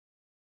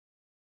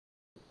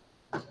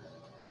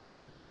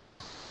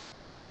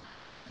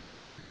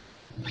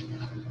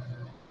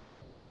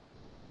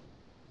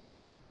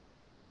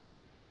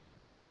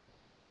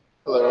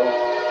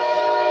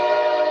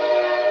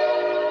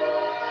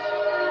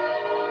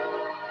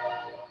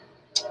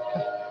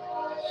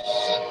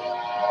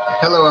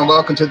Hello and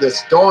welcome to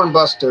this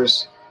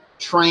Dawnbusters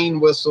Train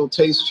Whistle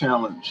Taste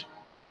Challenge.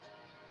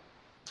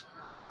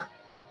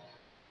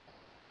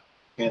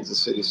 Kansas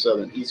City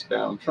Southern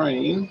eastbound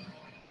train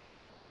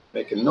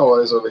making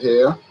noise over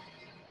here.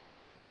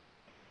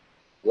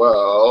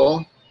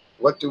 Well,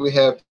 what do we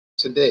have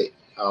today?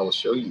 I will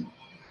show you.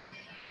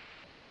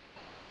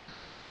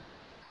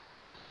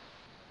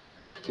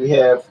 We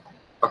have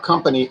a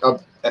company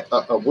of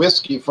a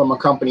whiskey from a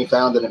company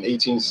founded in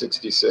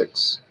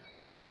 1866.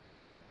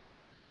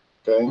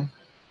 Okay.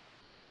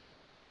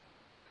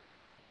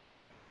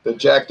 The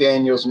Jack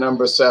Daniel's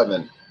number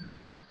 7.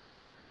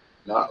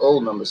 Not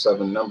old number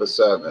 7, number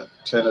 7.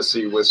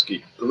 Tennessee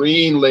whiskey.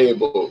 Green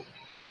label.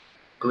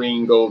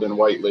 Green, gold, and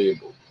white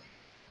label.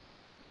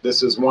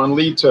 This is 1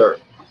 liter.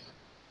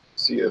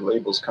 See, the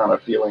label's kind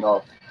of peeling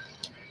off.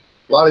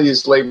 A lot of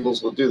these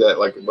labels will do that,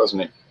 like it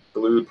wasn't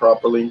glued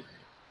properly.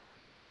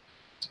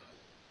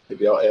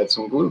 Maybe I'll add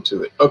some glue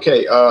to it.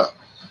 Okay,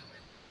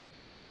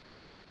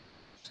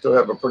 still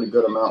have a pretty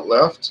good amount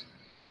left.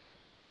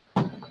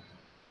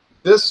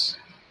 This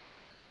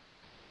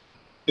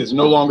is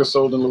no longer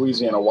sold in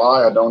Louisiana.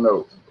 Why? I don't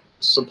know.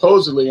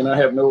 Supposedly, and I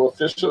have no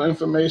official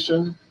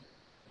information,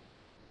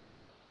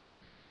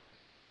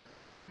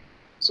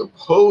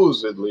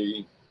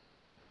 supposedly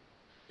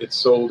it's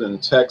sold in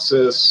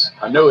Texas.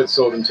 I know it's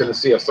sold in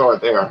Tennessee. I saw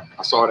it there.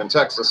 I saw it in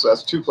Texas. So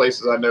that's 2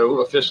 places I know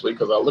officially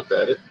because I looked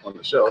at it on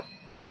the shelf.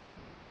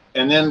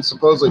 And then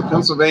supposedly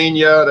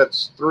Pennsylvania,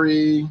 that's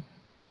 3.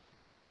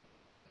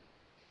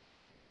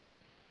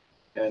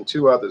 And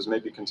 2 others,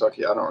 maybe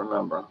Kentucky, I don't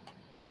remember.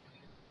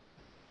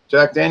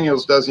 Jack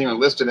Daniel's doesn't even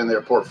list it in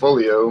their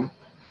portfolio.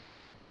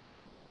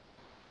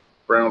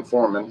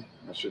 Brown-Forman,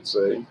 I should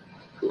say,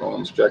 who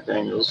owns Jack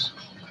Daniel's.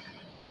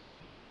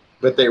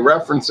 But they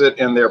reference it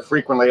in their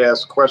frequently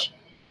asked questions.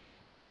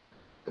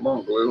 Come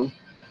on, Blue.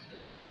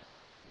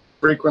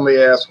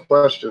 Frequently asked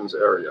questions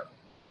area.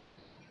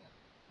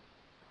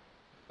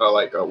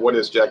 Like, what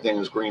is Jack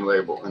Daniel's green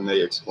label? And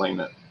they explain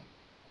it.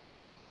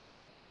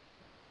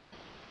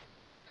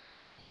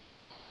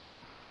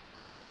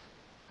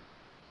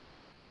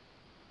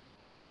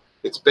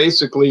 It's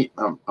basically,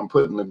 I'm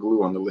putting the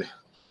glue on the lid.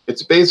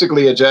 It's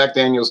basically a Jack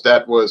Daniel's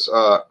that was,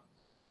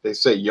 they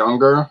say,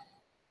 younger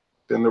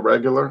than the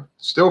regular.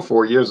 Still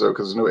 4 years, though,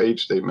 because there's no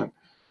age statement.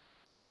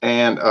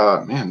 And,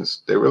 man,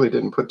 they really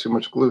didn't put too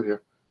much glue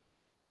here.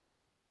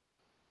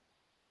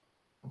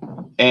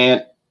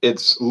 And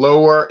it's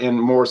lower and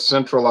more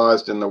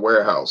centralized in the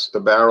warehouse. The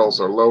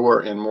barrels are lower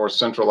and more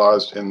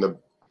centralized in the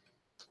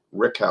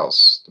rick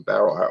house, the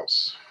barrel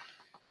house.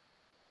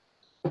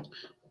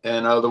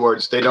 In other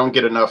words, they don't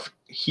get enough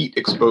heat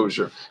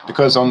exposure,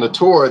 because on the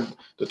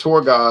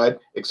tour guide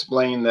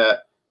explained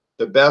that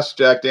the best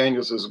Jack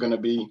Daniel's is going to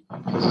be,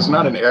 because it's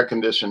not an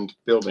air-conditioned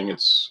building,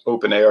 it's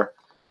open air.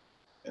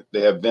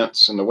 They have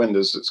vents in the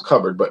windows, it's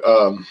covered, but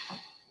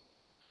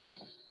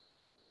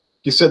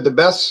he said the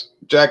best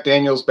Jack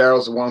Daniel's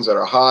barrels are ones that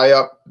are high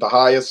up, the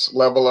highest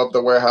level of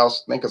the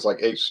warehouse. I think it's like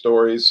 8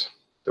 stories,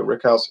 the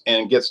rick house,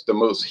 and gets the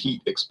most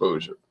heat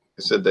exposure.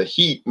 He said the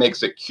heat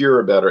makes it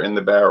cure better in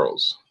the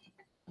barrels.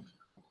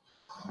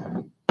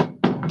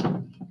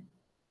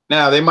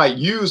 Now, they might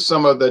use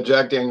some of the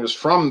Jack Daniel's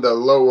from the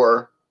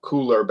lower,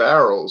 cooler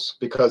barrels,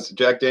 because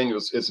Jack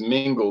Daniel's is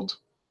mingled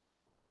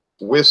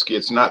whiskey.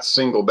 It's not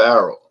single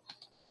barrel.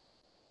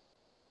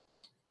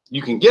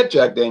 You can get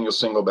Jack Daniel's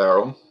single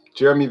barrel.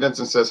 Jeremy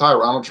Vincent says, hi,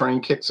 Ronald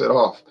Train kicks it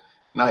off.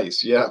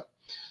 Nice. Yeah,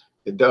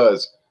 it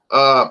does.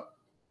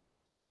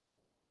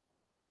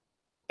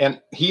 And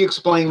he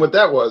explained what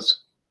that was.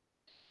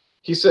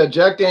 He said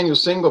Jack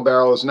Daniel's single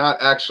barrel is not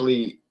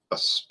actually a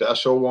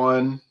special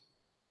one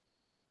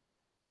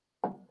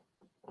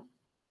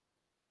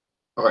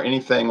or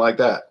anything like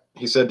that.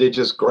 He said they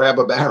just grab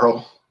a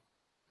barrel.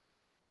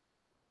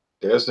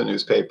 There's the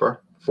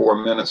newspaper.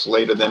 4 minutes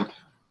later, then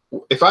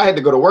if I had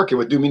to go to work, it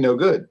would do me no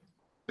good,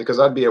 because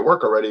I'd be at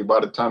work already by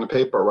the time the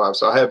paper arrives.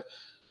 So I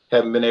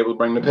haven't been able to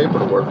bring the paper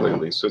to work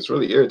lately. So it's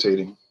really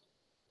irritating.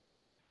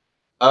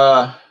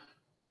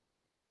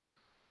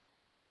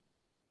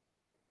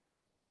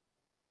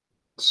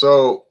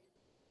 So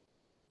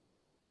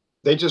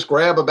they just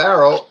grab a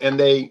barrel and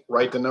they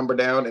write the number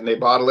down and they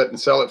bottle it and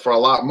sell it for a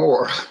lot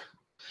more.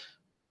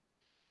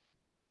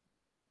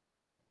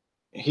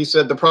 He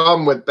said the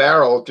problem with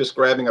just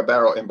grabbing a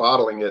barrel and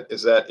bottling it,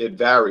 is that it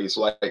varies.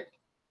 Like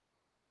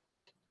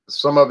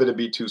some of it would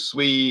be too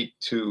sweet,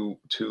 too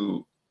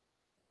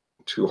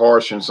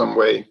harsh in some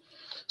way.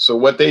 So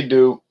what they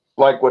do,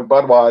 like with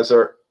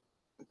Budweiser,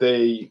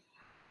 they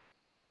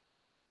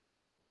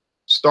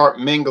start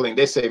mingling.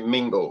 They say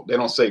mingle. They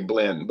don't say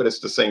blend, but it's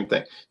the same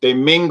thing. They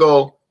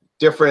mingle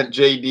different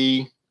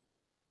JD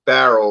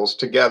barrels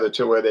together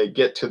to where they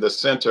get to the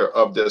center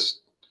of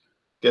this,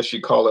 I guess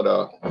you call it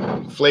a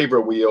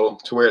flavor wheel,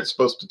 to where it's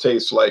supposed to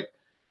taste like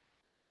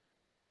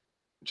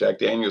Jack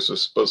Daniel's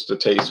is supposed to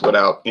taste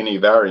without any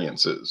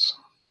variances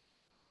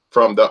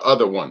from the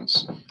other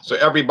ones. So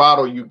every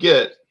bottle you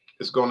get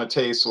is going to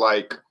taste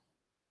like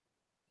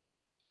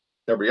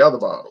every other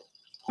bottle.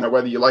 Now,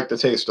 whether you like the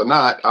taste or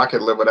not, I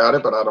could live without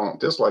it, but I don't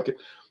dislike it.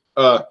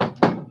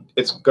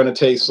 It's going to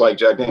taste like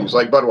Jack Daniels,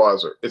 like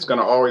Budweiser. It's going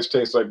to always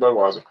taste like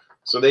Budweiser.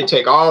 So they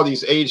take all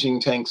these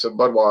aging tanks of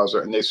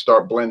Budweiser and they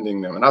start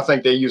blending them. And I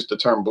think they used the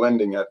term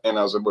blending at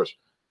Anheuser-Busch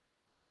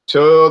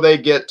till they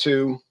get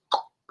to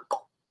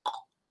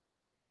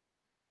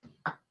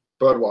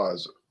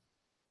Budweiser.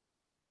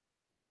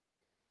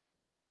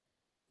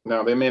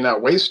 Now, they may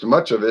not waste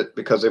much of it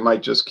because they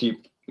might just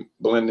keep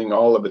blending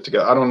all of it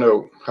together. I don't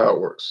know how it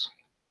works.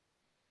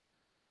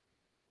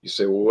 You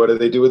say, well, what do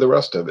they do with the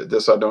rest of it?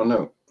 This I don't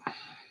know.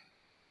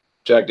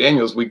 Jack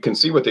Daniels, we can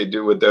see what they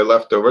do with their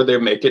leftover. They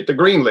make it the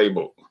green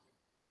label.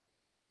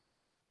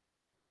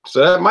 So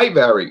that might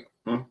vary.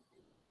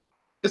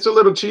 It's a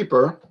little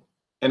cheaper,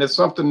 and it's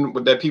something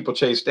that people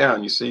chase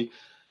down. You see,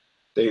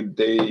 they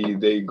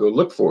go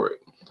look for it.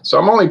 So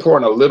I'm only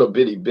pouring a little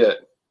bitty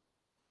bit.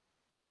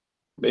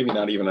 Maybe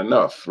not even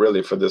enough,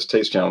 really, for this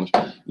taste challenge.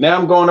 Now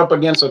I'm going up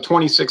against a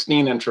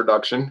 2016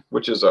 introduction,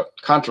 which is a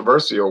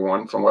controversial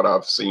one from what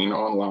I've seen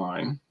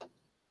online.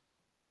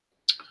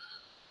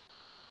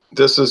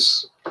 This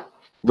is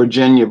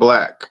Virginia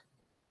Black,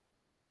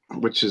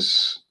 which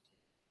is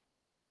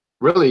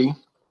really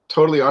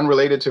totally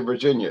unrelated to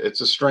Virginia. It's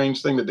a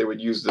strange thing that they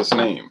would use this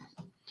name.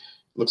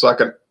 Looks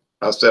like a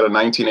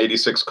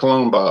 1986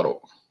 cologne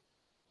bottle.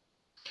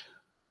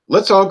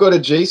 Let's all go to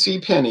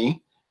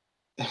JCPenney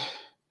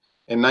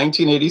in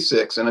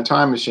 1986 in a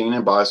time machine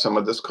and buy some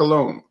of this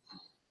cologne.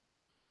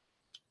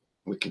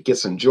 We could get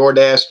some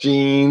Jordache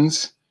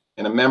jeans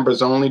and a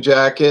members only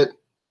jacket.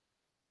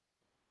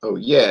 Oh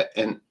yeah,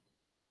 and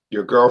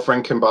your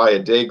girlfriend can buy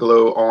a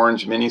Dayglow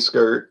orange mini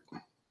skirt.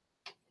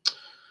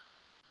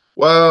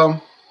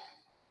 Well,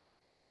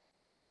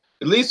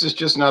 at least it's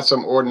just not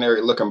some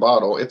ordinary looking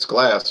bottle. It's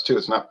glass too,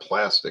 it's not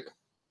plastic.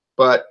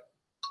 But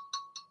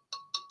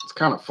it's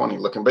kind of funny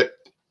looking, but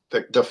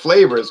the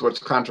flavor is what's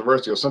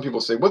controversial. Some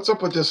people say, what's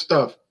up with this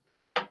stuff?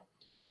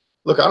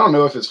 Look, I don't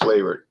know if it's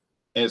flavored.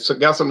 And it's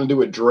got something to do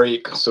with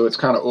Drake, so it's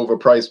kind of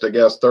overpriced, I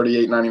guess,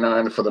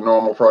 $38.99 for the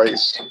normal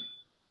price.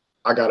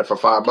 I got it for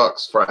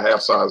 $5 for a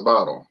half-size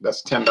bottle.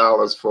 That's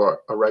 $10 for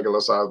a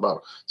regular-size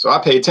bottle. So I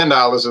paid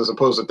 $10 as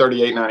opposed to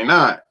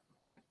 $38.99.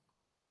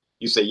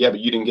 You say, yeah,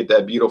 but you didn't get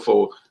that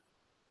beautiful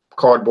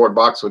cardboard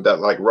box with that,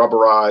 like,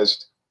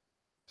 rubberized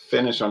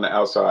finish on the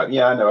outside.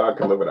 Yeah, I know. I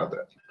can live without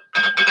that.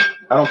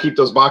 I don't keep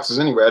those boxes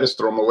anyway. I just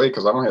throw them away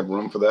because I don't have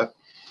room for that.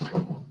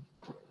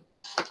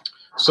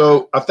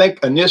 So I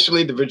think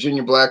initially the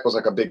Virginia Black was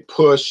like a big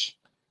push,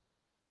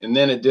 and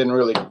then it didn't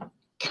really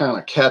kind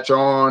of catch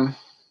on.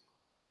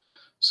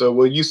 So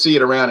will you see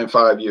it around in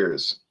 5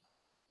 years?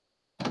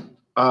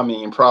 I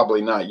mean,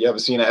 probably not. You ever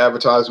seen an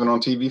advertisement on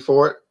TV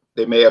for it?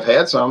 They may have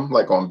had some,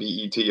 like on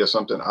BET or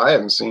something. I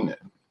haven't seen it.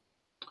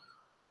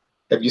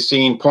 Have you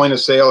seen point of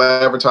sale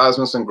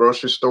advertisements in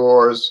grocery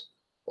stores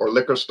or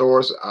liquor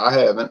stores? I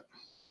haven't.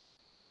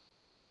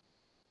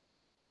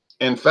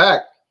 In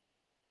fact,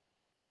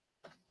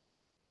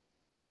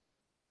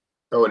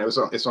 oh, and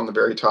it's on the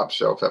very top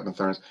shelf at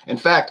Matherns. In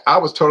fact, I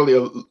was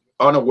totally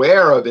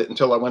unaware of it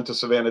until I went to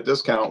Savannah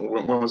Discount.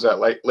 When was that?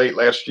 Late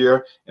last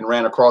year, and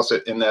ran across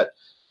it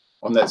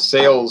on that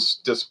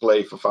sales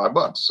display for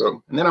 $5.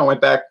 So, and then I went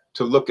back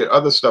to look at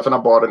other stuff, and I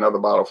bought another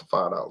bottle for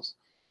 $5.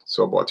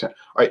 So I bought 10. All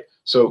right.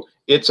 So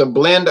it's a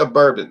blend of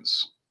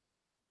bourbons.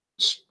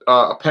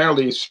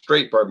 Apparently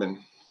straight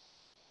bourbon.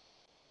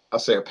 I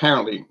say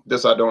apparently.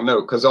 This I don't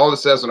know, because all it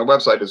says on the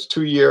website is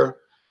 2-year,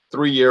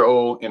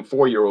 3-year-old, and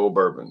 4-year-old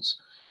bourbons.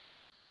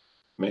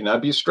 May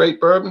not be straight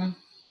bourbon.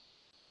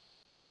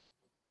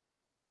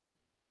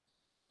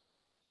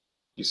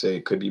 You say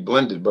it could be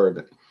blended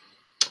bourbon.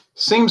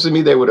 Seems to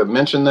me they would have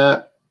mentioned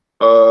that,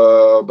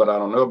 but I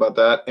don't know about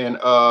that. And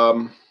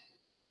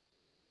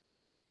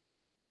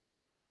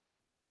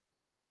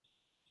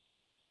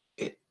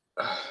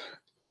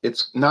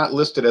it's not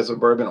listed as a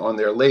bourbon on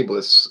their label.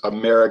 It's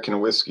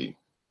American whiskey,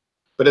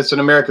 but it's an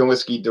American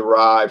whiskey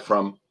derived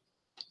from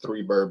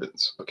 3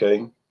 bourbons.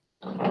 Okay,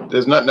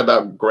 there's nothing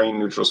about grain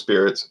neutral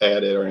spirits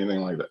added or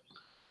anything like that.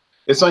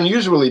 It's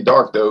unusually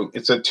dark though.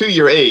 It's a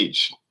 2-year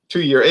age.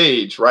 2-year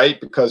age,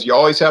 right? Because you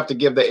always have to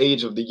give the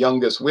age of the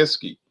youngest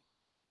whiskey.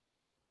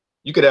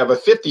 You could have a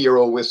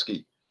 50-year-old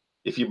whiskey.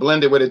 If you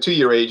blend it with a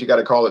 2-year age, you got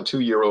to call it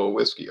 2-year-old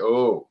whiskey.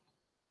 Oh,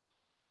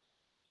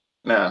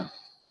 now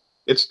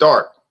it's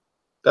dark.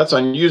 That's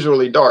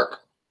unusually dark.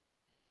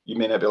 You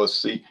may not be able to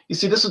see. You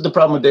see, this is the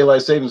problem with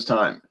daylight savings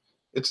time.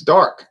 It's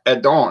dark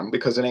at dawn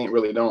because it ain't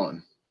really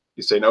dawn.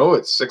 You say, no,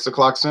 it's 6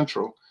 o'clock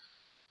Central.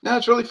 No,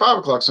 it's really 5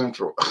 o'clock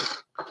Central.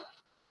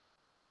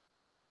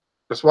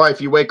 That's why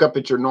if you wake up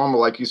at your normal,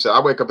 like you said,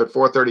 I wake up at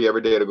 4:30 every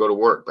day to go to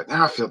work, but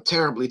now I feel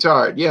terribly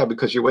tired. Yeah,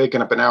 because you're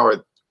waking up an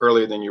hour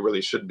earlier than you really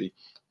should be.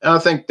 And I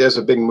think there's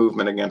a big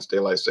movement against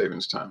daylight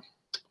savings time.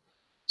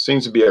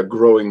 Seems to be a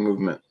growing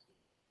movement.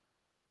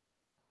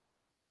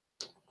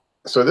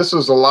 So this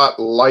is a lot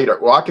lighter.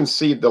 Well, I can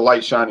see the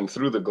light shining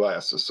through the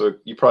glasses, so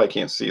you probably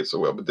can't see it so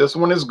well. But this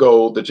one is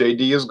gold. The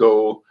JD is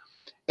gold.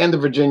 And the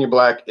Virginia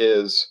Black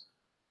is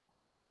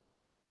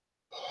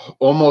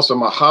almost a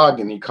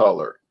mahogany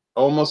color.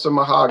 almost a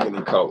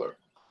mahogany color.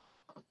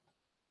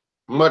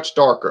 Much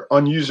darker,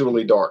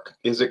 unusually dark.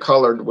 Is it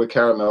colored with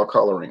caramel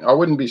coloring? I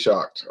wouldn't be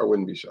shocked. I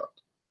wouldn't be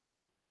shocked.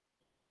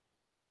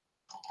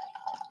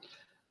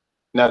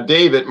 Now,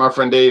 David, my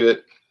friend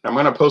David, I'm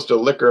going to post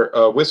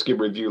a whiskey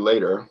review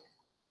later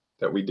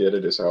that we did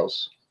at his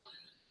house.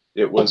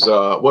 It was,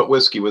 what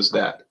whiskey was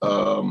that?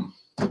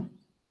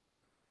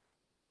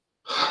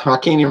 I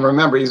can't even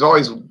remember. He's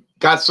always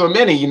got so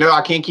many, you know,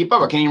 I can't keep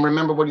up. I can't even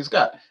remember what he's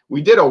got.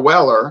 We did a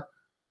Weller,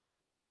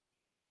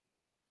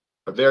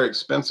 a very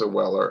expensive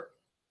Weller,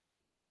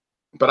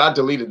 but I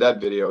deleted that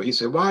video. He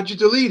said, why'd you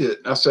delete it?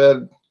 I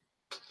said,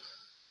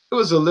 it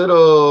was a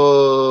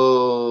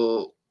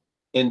little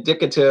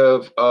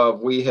indicative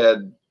of we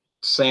had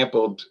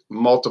sampled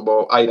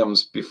multiple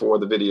items before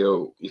the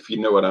video, if you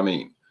know what I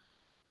mean.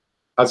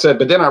 I said,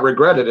 but then I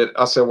regretted it.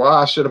 I said, well,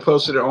 I should have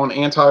posted it on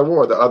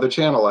Anti-War, the other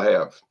channel I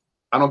have.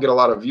 I don't get a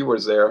lot of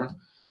viewers there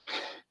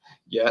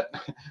yet.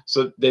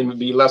 So there would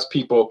be less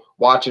people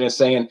watching and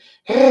saying,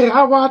 hey,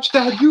 I watched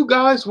that. You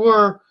guys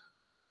were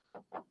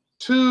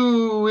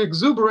too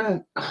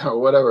exuberant or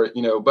whatever,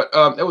 you know, but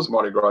it was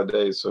Mardi Gras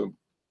Day. So,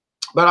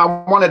 but I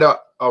wanted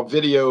a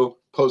video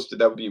posted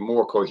that would be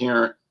more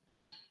coherent.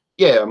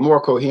 Yeah, more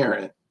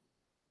coherent,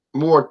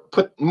 more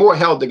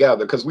held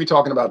together, because we're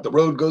talking about the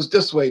road goes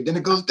this way, then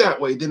it goes that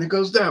way, then it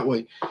goes that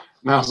way.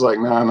 And I was like,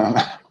 no,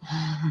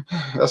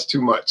 that's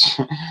too much.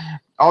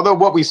 Although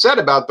what we said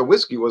about the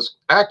whiskey was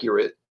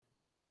accurate.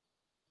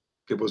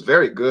 It was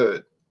very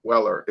good.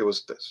 Weller, it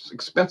was this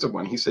expensive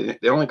one. He said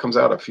it only comes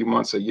out a few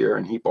months a year,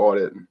 and he bought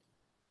it.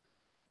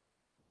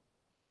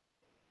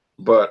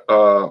 But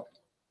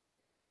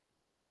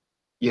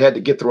you had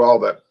to get through all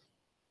that,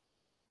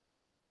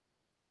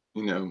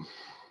 you know,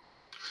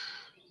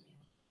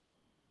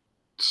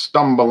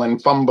 stumbling,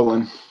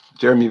 fumbling.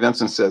 Jeremy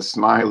Vincent says,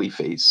 smiley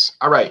face.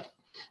 All right.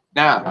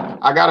 Now,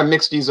 I got to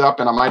mix these up,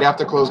 and I might have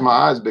to close my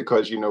eyes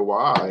because you know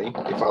why.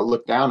 If I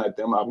look down at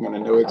them, I'm going to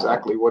know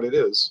exactly what it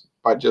is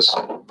by just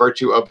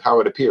virtue of how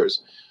it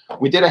appears.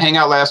 We did a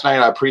hangout last night.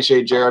 I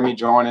appreciate Jeremy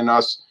joining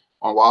us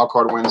on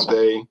Wildcard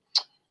Wednesday,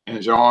 and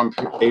Jean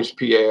H.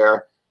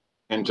 Pierre,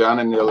 and John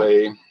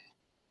Anile,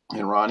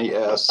 and Ronnie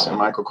S., and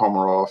Michael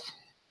Komarov,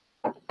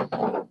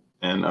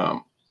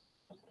 and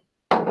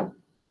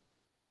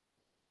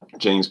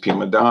James P.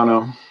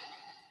 Madonna.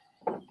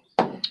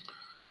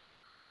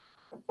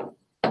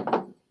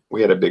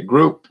 We had a big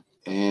group,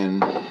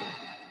 and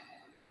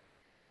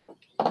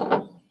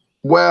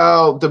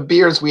well, the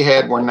beers we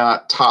had were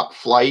not top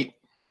flight.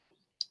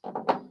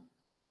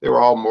 They were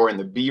all more in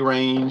the B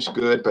range,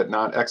 good, but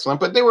not excellent,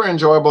 but they were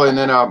enjoyable. And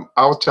then I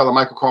was telling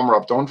Michael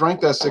Komarov, don't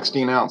drink that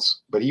 16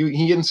 ounce, but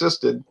he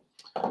insisted.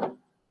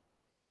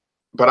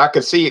 But I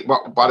could see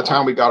by the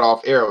time we got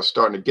off air, it was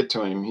starting to get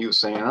to him. He was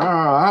saying, oh,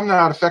 I'm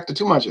not affected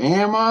too much,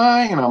 am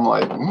I? And I'm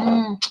like,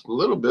 a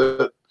little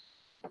bit.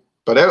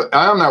 But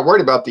I'm not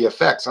worried about the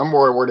effects. I'm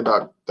more worried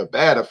about the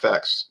bad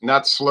effects,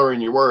 not slurring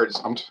your words.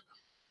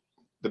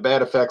 The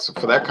bad effects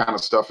for that kind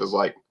of stuff is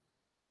like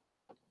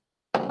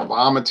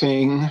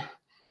vomiting,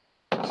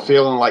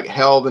 feeling like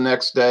hell the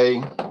next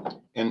day,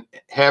 and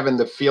having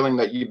the feeling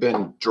that you've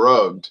been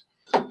drugged.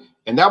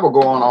 And that will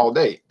go on all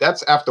day.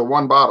 That's after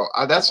one bottle.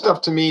 That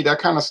stuff to me, that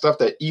kind of stuff,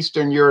 that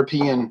Eastern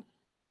European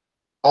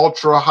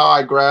ultra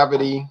high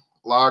gravity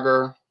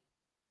lager,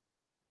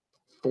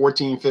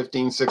 14,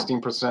 15,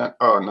 16%.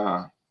 Oh,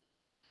 nah.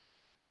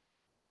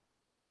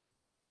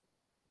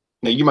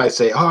 Now, you might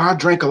say, oh, I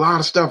drink a lot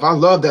of stuff. I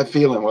love that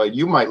feeling. Well,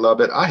 you might love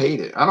it. I hate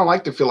it. I don't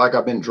like to feel like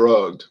I've been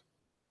drugged.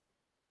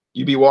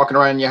 You be walking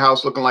around your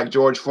house looking like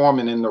George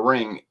Foreman in the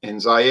ring in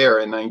Zaire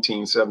in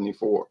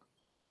 1974.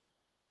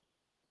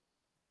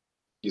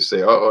 You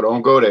say, uh-oh,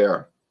 don't go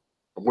there.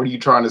 What are you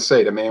trying to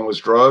say? The man was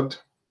drugged?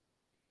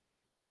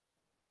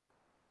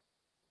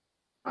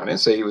 I didn't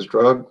say he was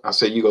drugged. I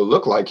said you go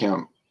look like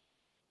him.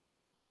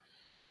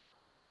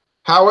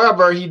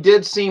 However, he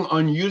did seem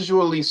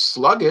unusually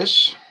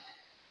sluggish.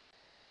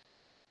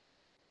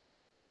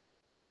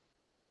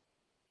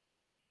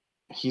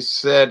 He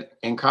said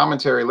in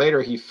commentary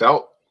later he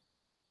felt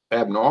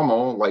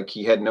abnormal, like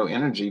he had no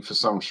energy for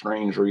some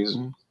strange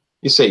reason.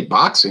 You say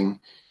boxing?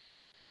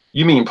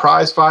 You mean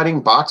prize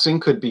fighting? Boxing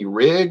could be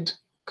rigged,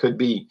 could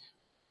be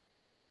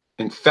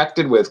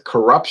infected with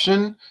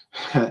corruption?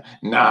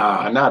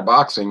 Nah, not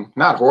boxing,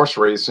 not horse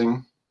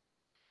racing,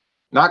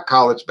 not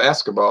college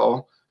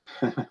basketball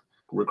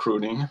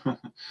recruiting.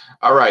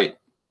 All right.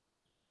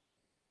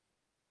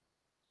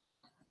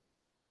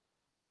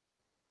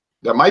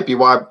 That might be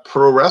why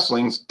pro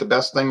wrestling's the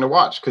best thing to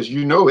watch, because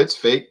you know it's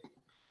fake.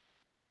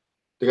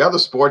 The other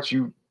sports,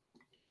 you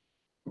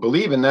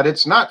believe in that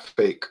it's not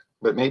fake,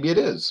 but maybe it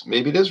is.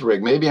 Maybe it is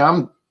rigged. Maybe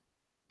I'm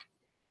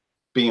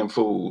being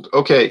fooled.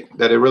 Okay,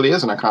 that it really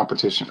isn't a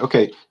competition.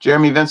 Okay,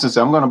 Jeremy Vincent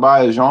said, I'm going to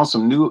buy Jean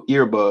some new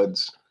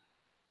earbuds.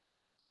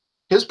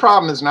 His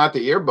problem is not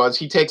the earbuds.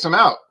 He takes them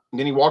out, and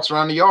then he walks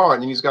around the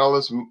yard, and he's got all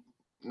this.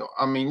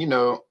 I mean, you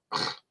know,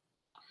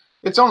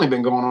 it's only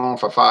been going on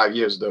for 5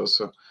 years, though,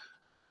 so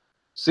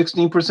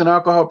 16%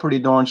 alcohol, pretty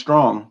darn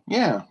strong.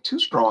 Yeah, too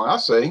strong, I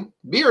say.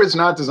 Beer is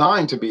not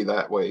designed to be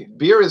that way.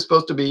 Beer is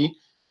supposed to be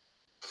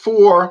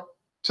 4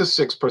 to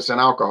 6%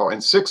 alcohol,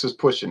 and 6 is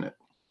pushing it.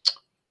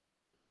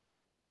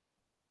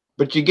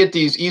 But you get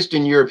these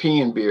Eastern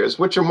European beers,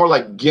 which are more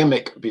like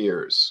gimmick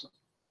beers.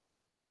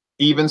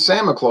 Even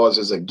Santa Claus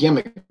is a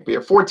gimmick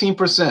beer.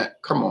 14%.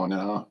 Come on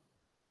now.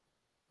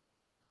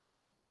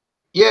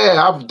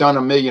 Yeah, I've done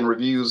a million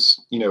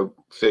reviews, you know,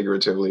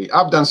 figuratively.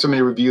 I've done so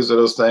many reviews of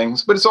those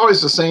things, but it's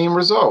always the same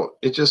result.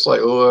 It's just like,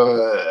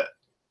 ugh.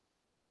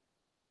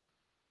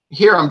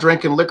 Here I'm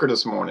drinking liquor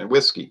this morning,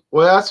 whiskey.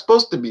 Well, that's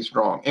supposed to be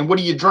strong. And what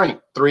do you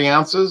drink? 3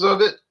 ounces of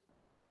it?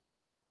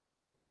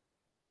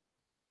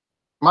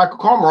 Michael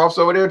Komaroff's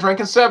over there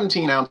drinking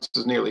 17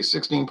 ounces, nearly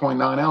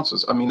 16.9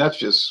 ounces. I mean, that's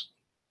just,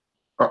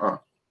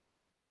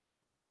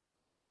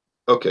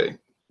 Okay,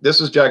 this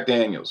is Jack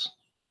Daniels.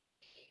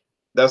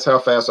 That's how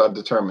fast I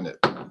determine it.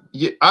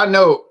 Yeah, I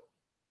know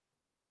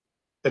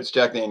it's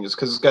Jack Daniels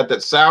because it's got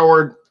that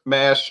sour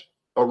mash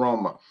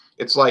aroma.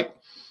 It's like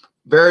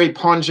very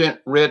pungent,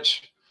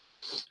 rich.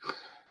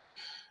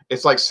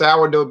 It's like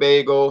sourdough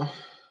bagel.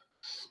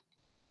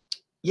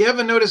 You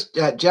ever notice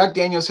that Jack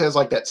Daniels has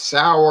like that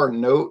sour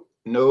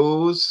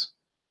nose?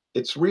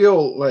 It's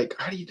real, like,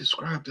 how do you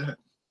describe that?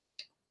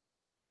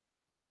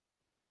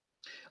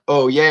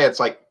 Oh, yeah,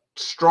 it's like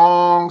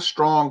strong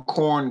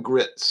corn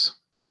grits.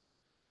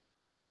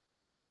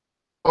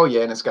 Oh,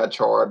 yeah, and it's got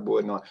charred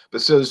wood and all.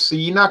 But so, see,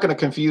 you're not going to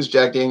confuse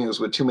Jack Daniels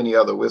with too many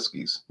other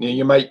whiskeys.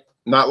 You might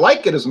not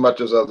like it as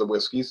much as other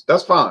whiskeys.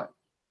 That's fine.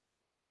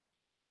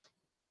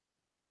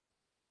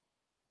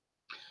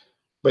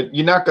 But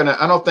you're not going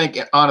to, I don't think,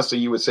 honestly,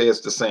 you would say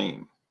it's the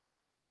same.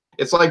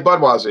 It's like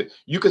Budweiser.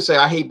 You could say,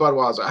 I hate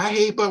Budweiser. I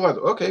hate Budweiser.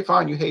 Okay,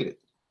 fine, you hate it.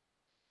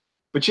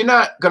 But you're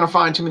not going to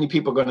find too many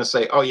people going to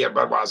say, oh, yeah,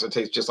 Budweiser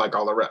tastes just like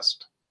all the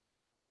rest.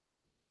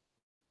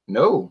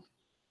 No.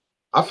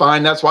 I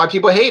find that's why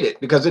people hate it,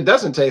 because it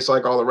doesn't taste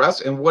like all the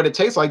rest. And what it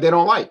tastes like, they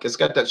don't like. It's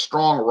got that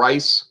strong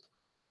rice.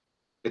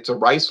 It's a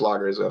rice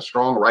lager. It's a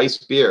strong rice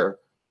beer.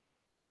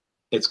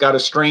 It's got a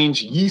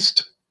strange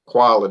yeast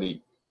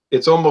quality.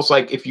 It's almost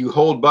like if you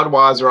hold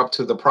Budweiser up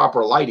to the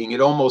proper lighting,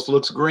 it almost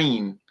looks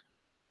green.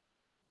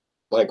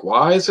 Like,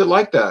 why is it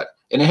like that?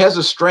 And it has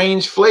a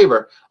strange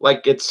flavor.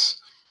 Like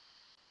it's,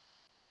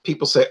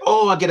 people say,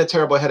 oh, I get a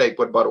terrible headache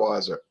with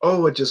Budweiser.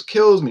 Oh, it just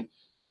kills me.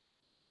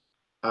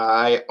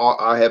 I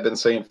have been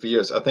saying for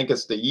years, I think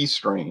it's the yeast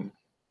strain.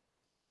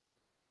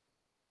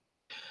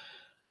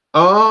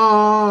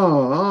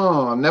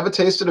 I've never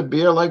tasted a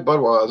beer like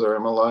Budweiser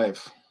in my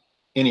life.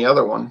 Any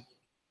other one.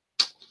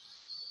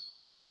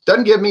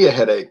 Doesn't give me a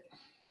headache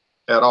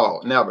at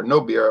all. Never.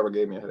 No beer ever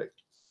gave me a headache.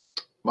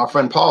 My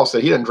friend Paul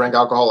said he doesn't drink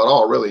alcohol at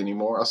all really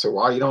anymore. I said,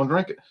 why you don't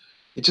drink it?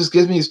 It just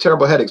gives me these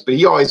terrible headaches. But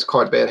he always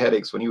caught bad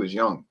headaches when he was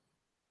young.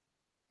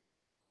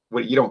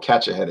 Well, you don't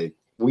catch a headache.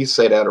 We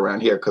say that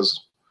around here because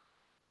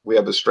we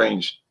have a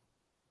strange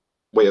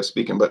way of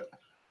speaking. But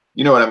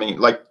you know what I mean?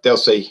 Like they'll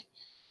say,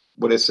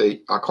 what they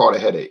say, I caught a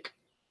headache.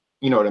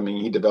 You know what I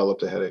mean? He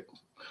developed a headache.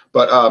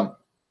 But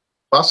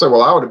I said,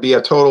 well, I would be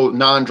a total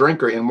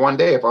non-drinker in one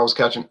day if I was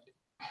catching,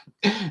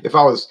 if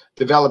I was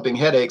developing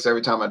headaches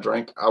every time I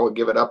drank. I would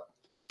give it up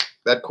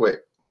that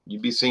quick.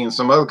 You'd be seeing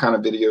some other kind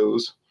of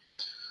videos.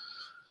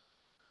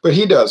 But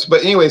he does.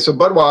 But anyway, so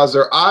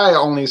Budweiser, I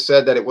only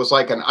said that it was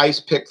like an ice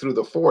pick through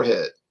the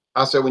forehead.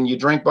 I said, when you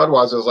drink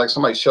Budweiser, it's like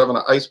somebody shoving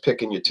an ice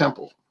pick in your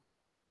temple.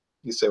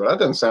 You say, well, that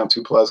doesn't sound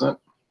too pleasant.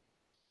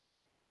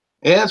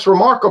 And it's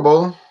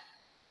remarkable.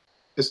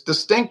 It's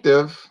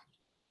distinctive.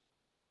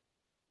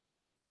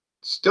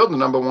 Still the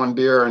 #1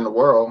 beer in the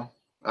world.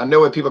 I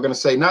know what people are going to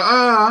say.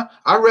 Nah,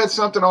 I read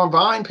something on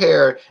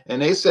VinePair,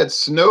 and they said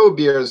snow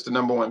beer is the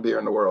 #1 beer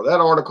in the world.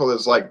 That article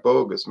is like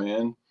bogus,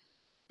 man.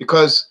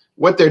 Because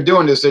what they're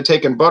doing is they're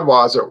taking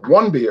Budweiser,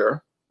 one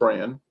beer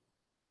brand,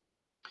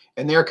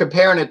 and they're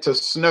comparing it to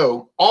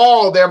Snow,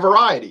 all their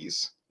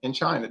varieties in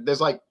China.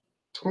 There's like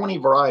 20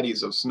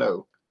 varieties of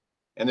Snow,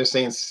 and they're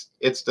saying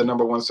it's the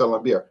 #1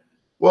 selling beer.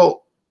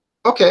 Well,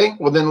 okay,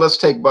 well then let's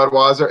take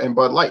Budweiser and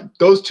Bud Light.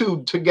 Those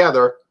two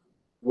together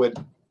would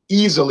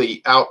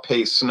easily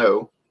outpace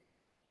Snow.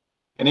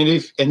 And then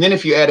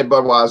if you added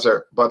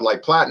Budweiser, Bud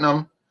Light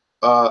Platinum,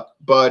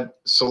 Bud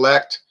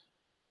Select,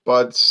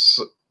 Bud's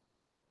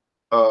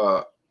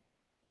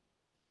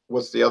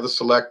what's the other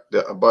select?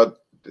 Bud,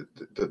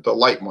 the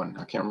light one.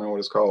 I can't remember what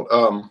it's called.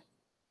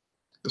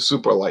 The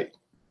super light,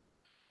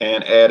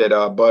 and added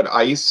Bud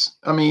Ice.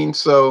 I mean,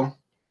 so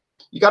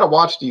you got to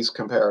watch these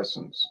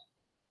comparisons.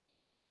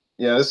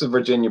 Yeah, this is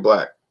Virginia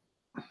Black.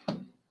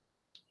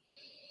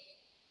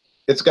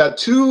 It's got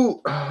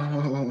two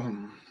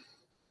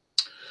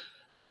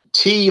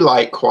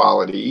tea-like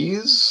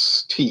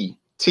qualities. Tea,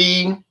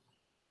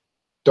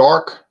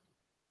 dark,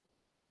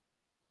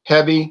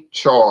 heavy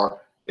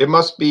char. It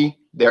must be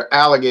their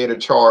alligator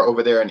char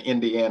over there in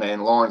Indiana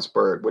and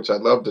Lawrenceburg, which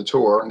I'd love to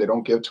tour. They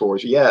don't give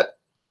tours yet.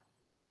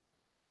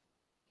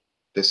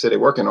 They said they're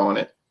working on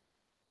it.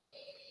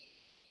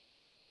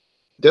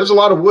 There's a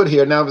lot of wood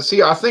here. Now,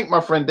 see, I think my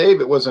friend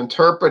David was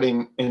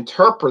interpreting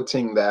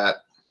that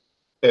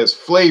as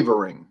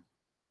flavoring.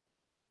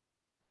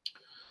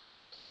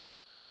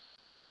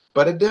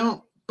 But I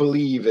don't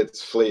believe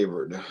it's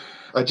flavored.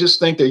 I just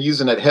think they're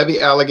using that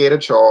heavy alligator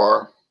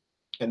char,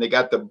 and they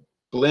got the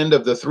blend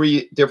of the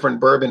 3 different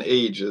bourbon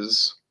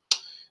ages,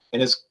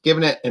 and it's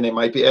giving it, and they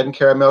might be adding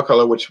caramel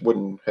color, which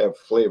wouldn't have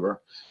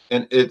flavor,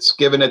 and it's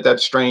giving it that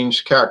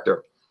strange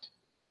character.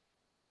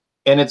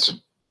 And it's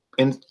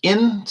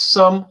in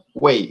some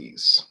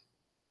ways,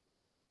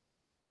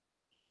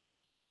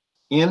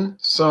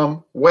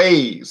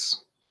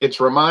 it's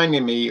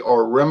reminding me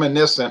or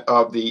reminiscent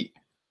of the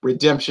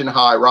Redemption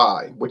High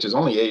Rye, which is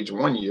only aged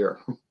 1 year.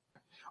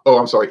 Oh,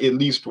 I'm sorry, at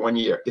least 1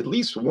 year, at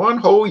least 1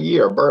 whole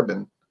year of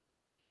bourbon.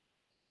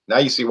 Now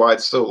you see why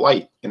it's so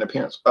light in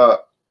appearance.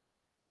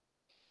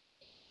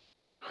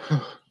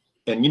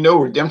 And you know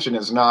Redemption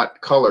is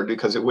not colored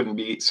because it wouldn't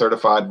be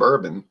certified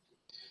bourbon.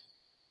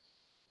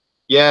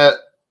 Yeah,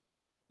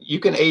 you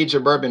can age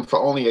a bourbon for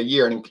only a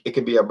year and it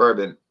could be a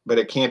bourbon, but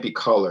it can't be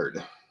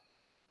colored.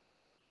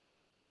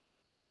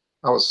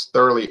 I was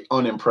thoroughly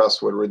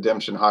unimpressed with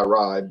Redemption High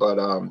Rye, but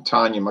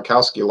Tanya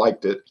Makowski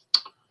liked it.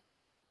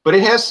 But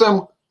it has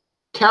some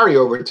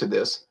carryover to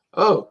this.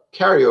 Oh,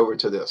 carryover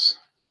to this.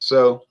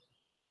 So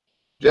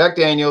Jack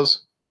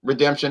Daniel's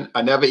Redemption,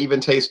 I never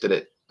even tasted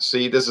it.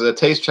 See, this is a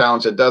taste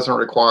challenge that doesn't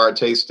require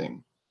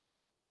tasting.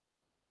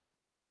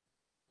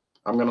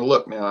 I'm going to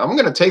look now. I'm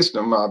going to taste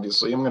them,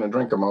 obviously. I'm going to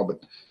drink them all,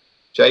 but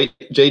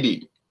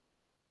JD.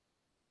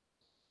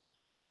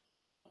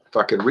 If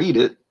I could read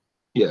it,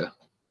 yeah.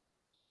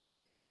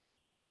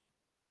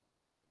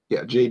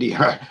 Yeah, JD.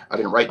 I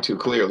didn't write too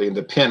clearly, and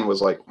the pen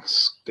was like,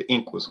 the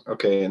ink was,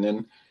 okay. And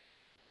then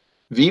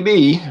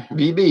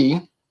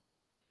VB,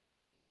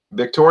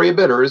 Victoria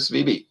Bitters,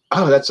 VB.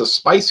 Oh, that's a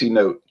spicy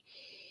note.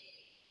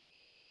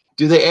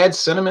 Do they add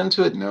cinnamon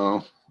to it?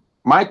 No.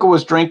 Michael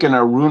was drinking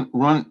a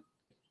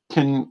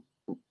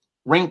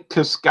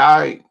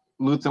Rinkuskai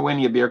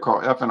Lithuania beer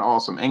called Effin'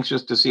 Awesome.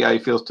 Anxious to see how he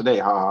feels today.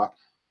 Haha.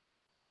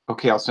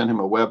 Okay, I'll send him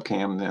a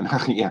webcam then.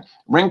 Yeah.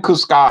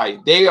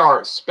 Rinkuskai. They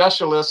are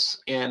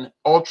specialists in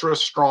ultra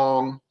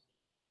strong,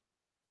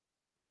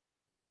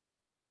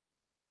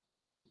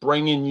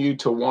 bringing you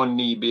to one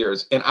knee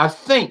beers. And I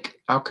think,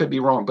 I could be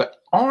wrong, but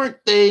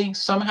aren't they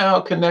somehow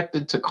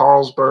connected to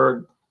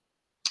Carlsberg?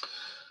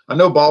 I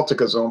know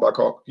Baltic is owned by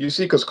Carl. You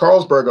see, because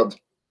Carlsberg of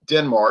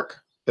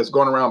Denmark has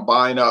gone around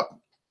buying up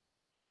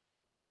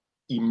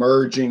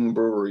emerging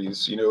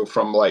breweries, you know,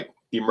 from like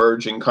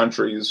emerging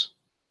countries.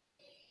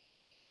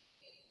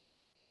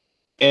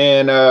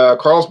 And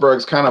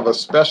Carlsberg's kind of a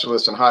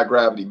specialist in high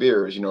gravity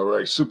beers, you know,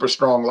 like super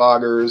strong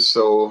lagers.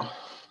 So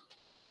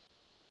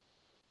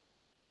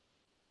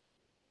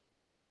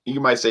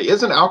you might say,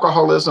 isn't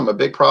alcoholism a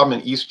big problem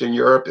in Eastern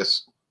Europe,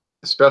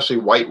 especially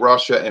White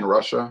Russia and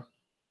Russia?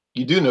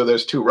 You do know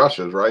there's 2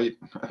 Russias, right?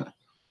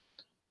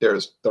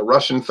 There's the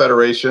Russian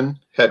Federation,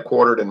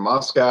 headquartered in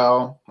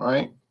Moscow,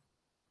 right?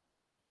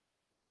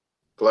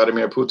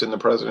 Vladimir Putin, the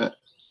president.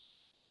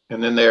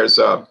 And then there's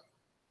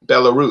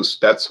Belarus,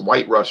 that's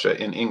White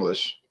Russia in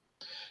English,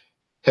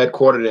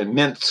 headquartered in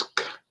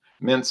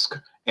Minsk,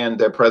 and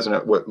their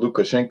president,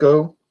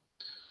 Lukashenko,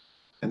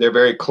 and they're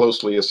very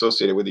closely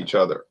associated with each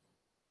other.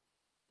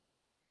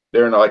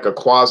 They're in like a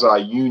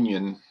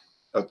quasi-union,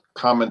 a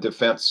common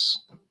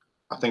defense.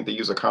 I think they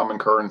use a common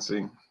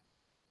currency.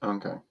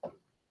 Okay.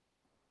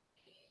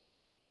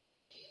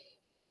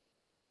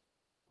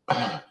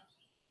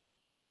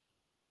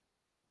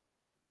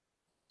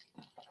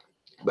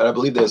 But I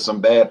believe there's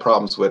some bad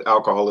problems with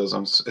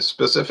alcoholism,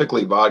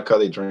 specifically vodka.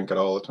 They drink it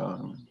all the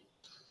time.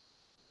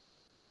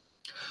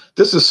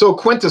 This is so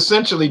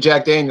quintessentially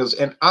Jack Daniels,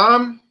 and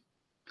how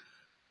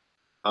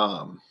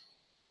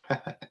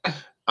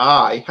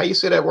you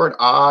say that word?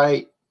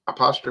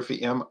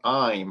 Apostrophe M,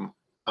 I'm.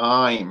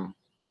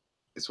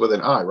 It's with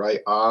an I, right?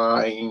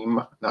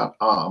 I'm, not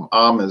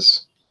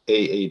is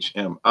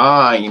AHM.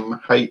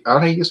 How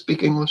do you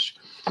speak English?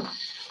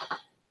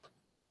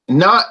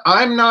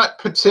 I'm not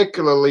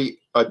particularly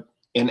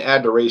in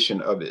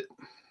adoration of it,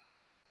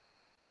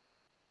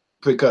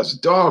 because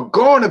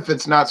doggone if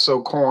it's not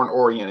so corn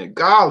oriented.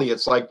 Golly,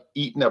 it's like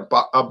eating a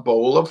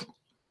bowl of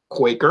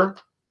Quaker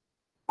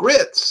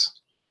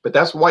grits, but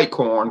that's white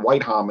corn,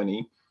 white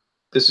hominy.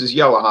 This is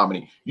yellow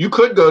hominy. You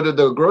could go to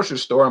the grocery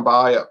store and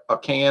buy a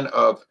can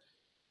of,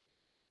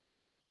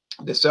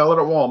 they sell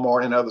it at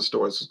Walmart and other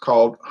stores. It's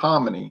called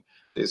hominy.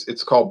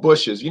 It's called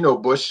Bush's. You know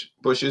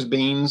Bush's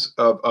beans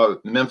of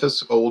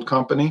Memphis, old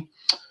company.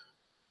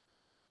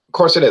 Of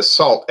course, it has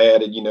salt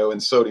added, you know,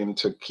 and sodium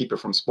to keep it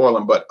from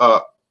spoiling. But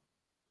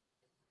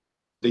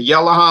the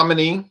yellow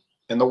hominy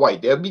and the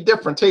white, they'll be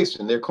different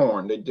tasting. They're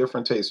corn. They're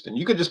different tasting.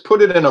 You could just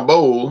put it in a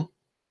bowl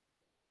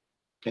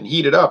and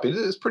heat it up. It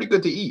is pretty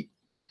good to eat.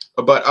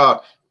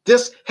 But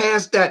this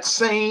has that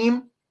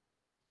same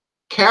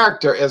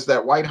character as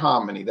that white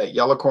hominy, that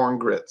yellow corn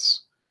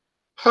grits.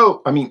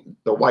 The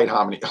white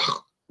hominy,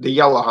 the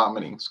yellow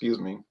hominy, excuse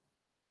me.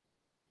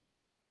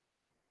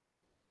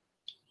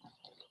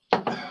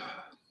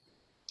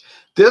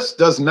 This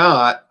does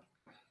not.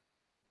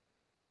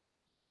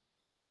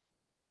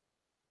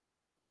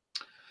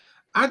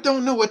 I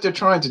don't know what they're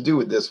trying to do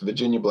with this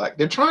Virginia Black.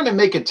 They're trying to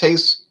make it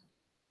taste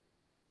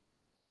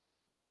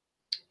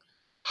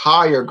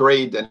higher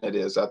grade than it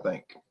is, I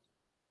think.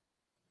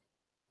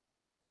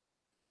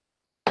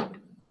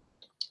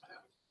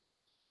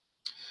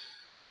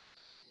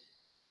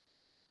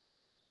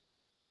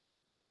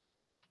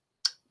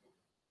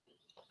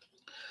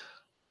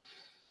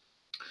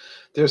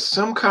 There's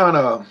some kind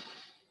of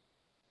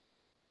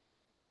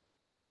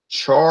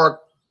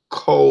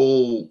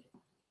charcoal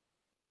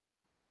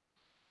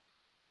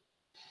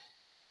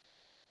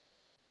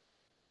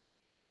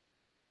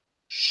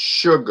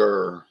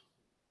sugar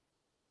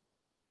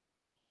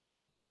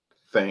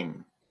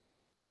thing.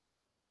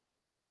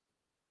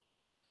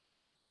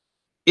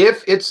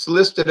 If it's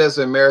listed as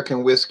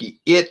American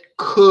whiskey, it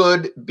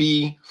could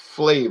be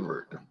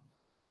flavored.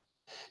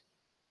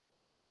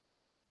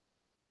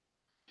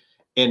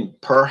 And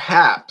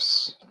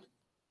perhaps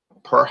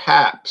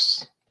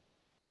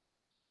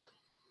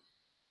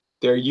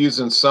they're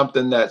using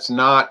something that's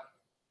not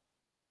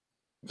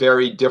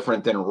very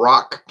different than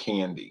rock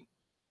candy.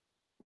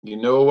 You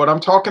know what I'm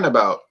talking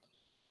about?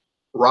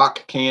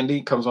 Rock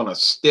candy comes on a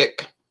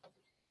stick.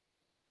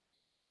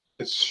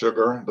 It's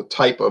sugar, the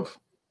type of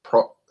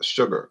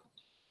sugar.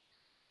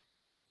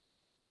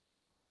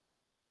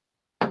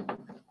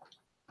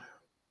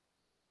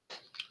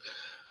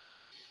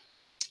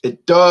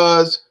 It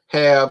does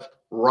have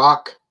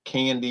rock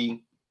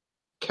candy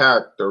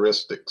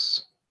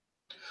characteristics.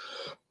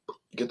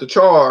 Get the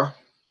char.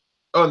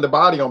 Oh, and the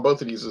body on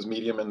both of these is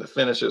medium, and the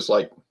finish is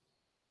like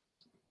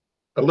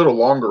a little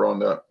longer on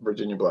the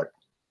Virginia Black.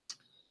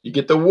 You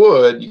get the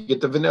wood, you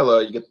get the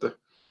vanilla, you get the,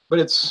 but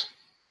it's,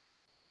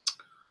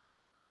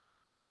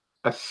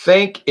 I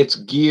think it's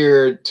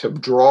geared to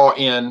draw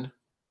in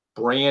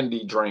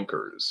brandy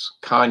drinkers,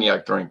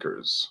 cognac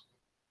drinkers.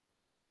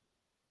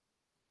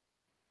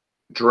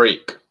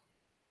 Drake,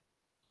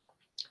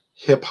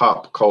 hip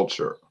hop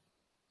culture,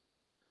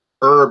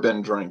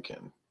 urban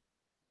drinking,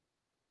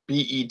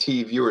 BET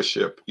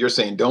viewership. You're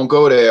saying don't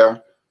go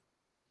there.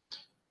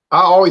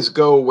 I always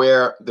go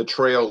where the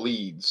trail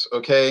leads,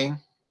 okay?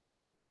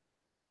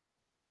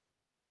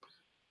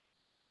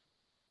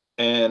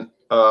 And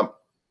I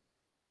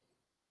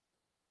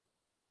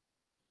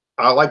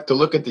like to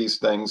look at these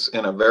things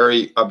in a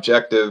very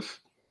objective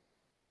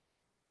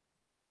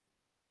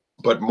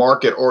but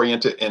market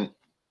oriented and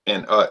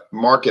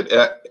market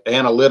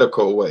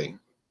analytical way.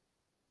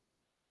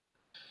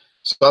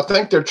 So I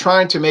think they're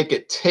trying to make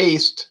it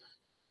taste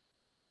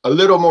a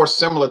little more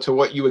similar to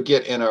what you would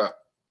get in a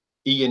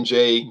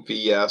E&J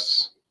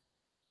VS,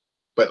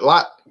 but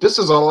this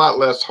is a lot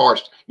less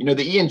harsh. You know,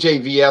 the E&J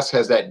VS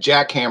has that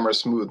jackhammer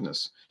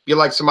smoothness. Be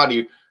like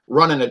somebody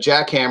running a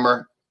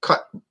jackhammer,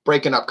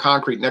 breaking up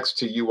concrete next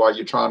to you while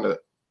you're trying to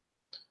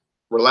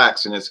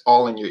relax, and it's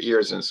all in your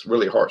ears and it's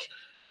really harsh.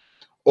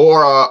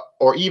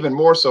 Or even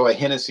more so a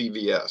Hennessy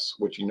VS,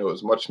 which you know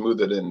is much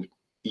smoother than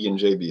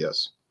E&J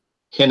VS.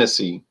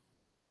 Hennessy.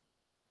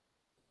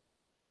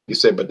 You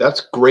say, but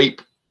that's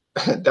grape.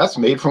 That's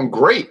made from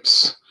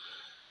grapes.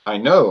 I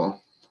know.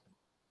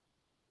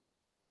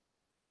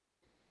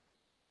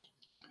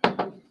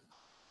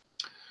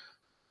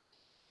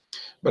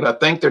 But I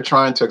think they're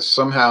trying to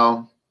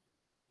somehow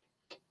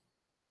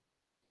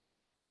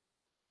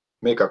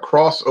make a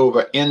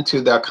crossover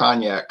into their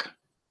cognac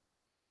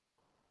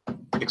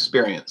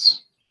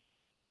experience.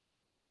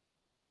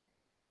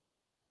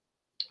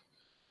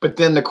 But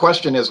then the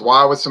question is,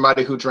 why would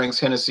somebody who drinks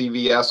Hennessy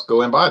VS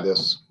go and buy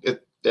this?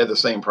 They're the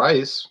same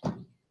price.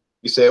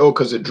 You say, oh,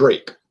 because of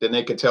Drake. Then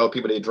they could tell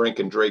people they drink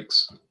in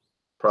Drake's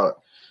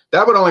product.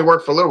 That would only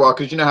work for a little while,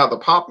 because you know how the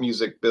pop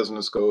music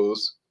business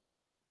goes.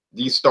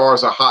 These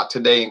stars are hot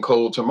today and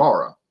cold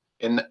tomorrow.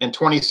 In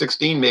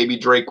 2016, maybe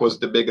Drake was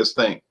the biggest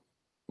thing.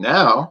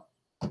 Now,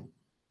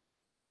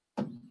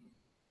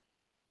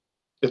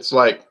 it's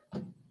like,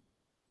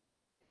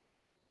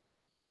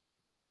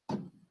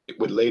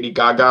 would Lady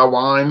Gaga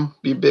wine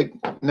be big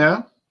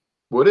now?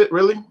 Would it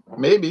really?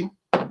 Maybe.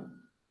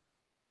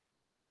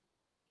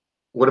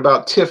 What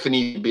about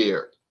Tiffany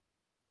beer?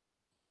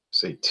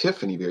 Say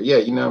Tiffany beer. Yeah,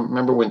 you know,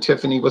 remember when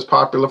Tiffany was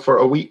popular for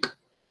a week?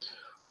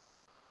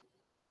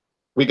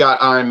 We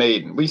got Iron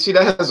Maiden. We see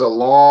that has a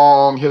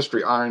long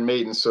history, Iron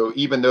Maiden. So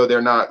even though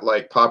they're not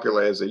like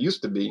popular as they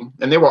used to be,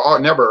 and they were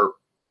never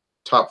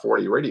top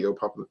 40 radio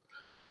popular,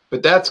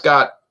 but that's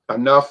got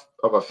enough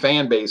of a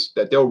fan base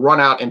that they'll run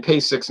out and pay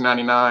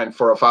 $6.99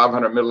 for a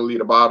 500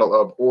 milliliter bottle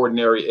of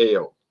ordinary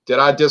ale. Did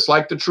I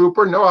dislike the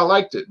Trooper? No, I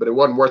liked it, but it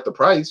wasn't worth the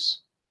price.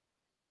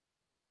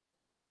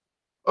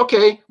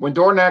 Okay, when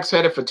Dornax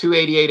had it for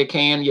 $2.88 a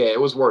can, yeah, it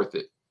was worth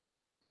it.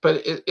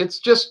 But it's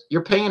just,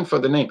 you're paying for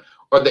the name.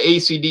 Or the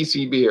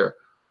AC/DC beer,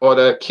 or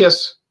the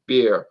Kiss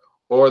beer,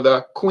 or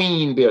the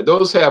Queen beer.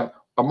 Those have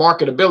a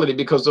marketability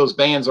because those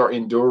bands are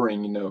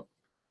enduring, you know,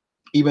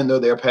 even though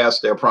they're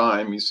past their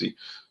prime, you see.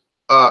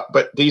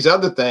 But these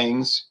other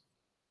things,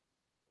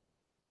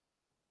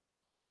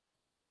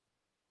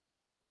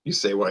 you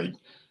say, well,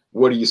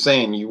 What are you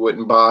saying? You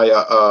wouldn't buy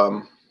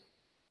a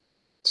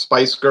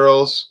Spice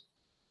Girls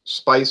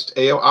spiced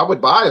ale? I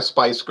would buy a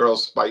Spice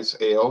Girls spice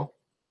ale,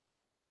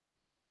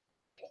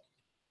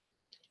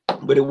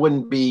 but it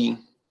wouldn't be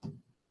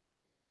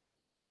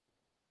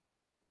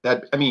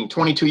that. I mean,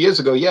 22 years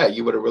ago, yeah,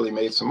 you would have really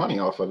made some money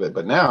off of it.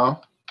 But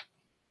now,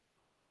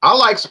 I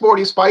like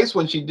Sporty Spice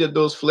when she did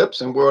those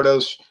flips and wore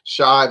those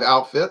shive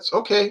outfits.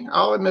 Okay,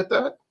 I'll admit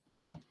that.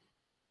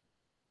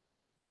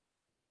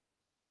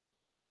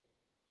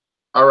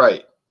 All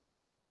right.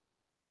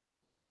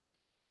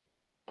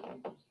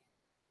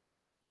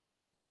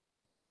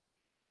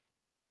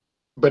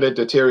 But it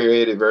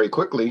deteriorated very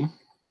quickly.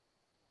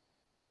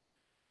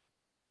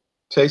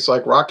 Tastes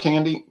like rock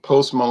candy.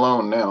 Post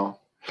Malone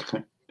now.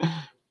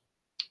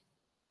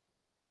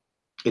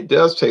 It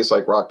does taste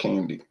like rock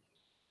candy.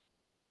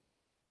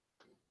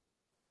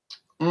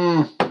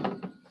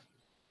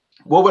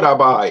 What would I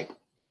buy?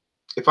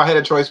 If I had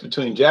a choice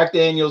between Jack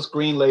Daniel's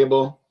Green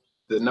Label,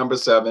 the number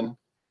 7,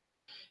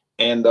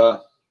 and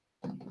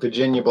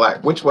Virginia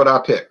Black, which would I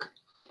pick?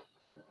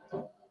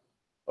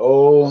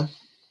 Oh,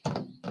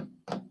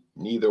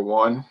 neither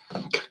one.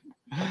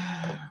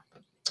 I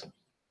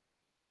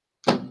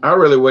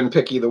really wouldn't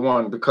pick either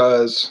one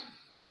because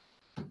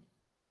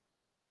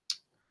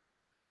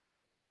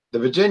the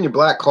Virginia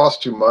Black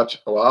costs too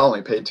much. Well, I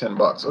only paid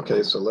 $10.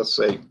 Okay, so let's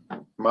say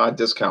my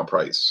discount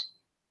price.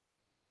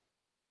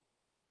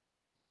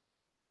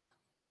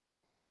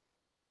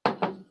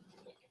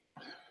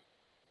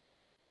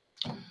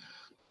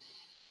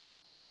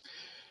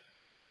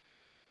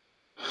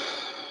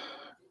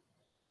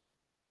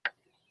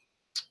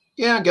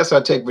 Yeah, I guess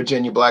I'd take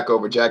Virginia Black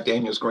over Jack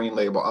Daniel's Green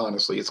Label,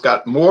 honestly. It's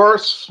got more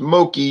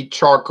smoky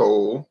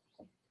charcoal,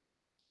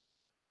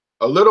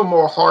 a little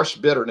more harsh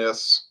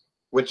bitterness,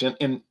 which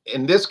in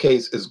this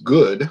case is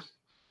good,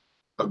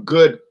 a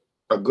good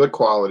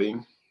quality.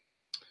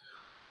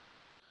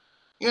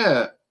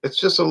 Yeah,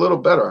 it's just a little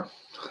better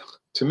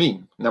to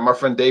me. Now my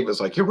friend David's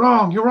like, you're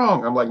wrong, you're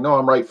wrong. I'm like, no,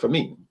 I'm right for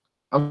me.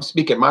 I'm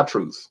speaking my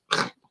truth.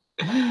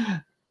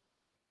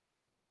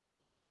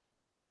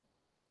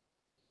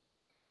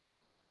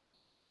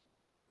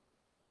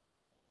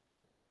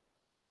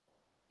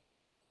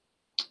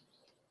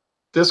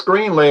 This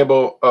Green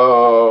Label,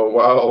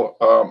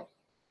 well,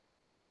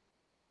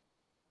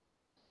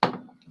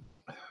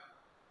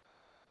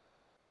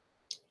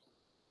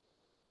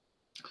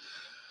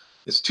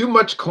 it's too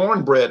much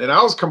cornbread. And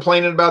I was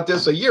complaining about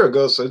this a year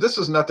ago, so this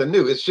is nothing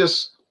new. It's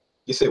just,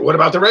 you say, what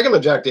about the regular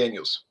Jack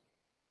Daniels?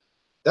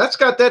 That's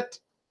got that,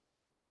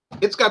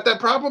 it's got that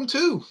problem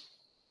too.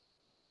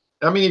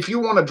 I mean, if you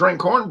want to drink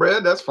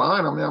cornbread, that's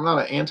fine. I mean, I'm not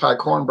an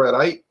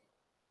anti-cornbreadite,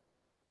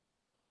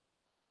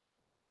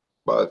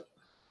 but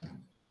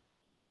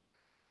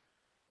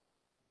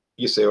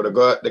you say, well,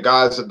 the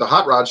guys at the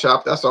hot rod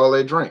shop, that's all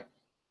they drink.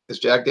 It's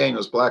Jack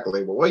Daniel's Black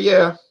Label. Well,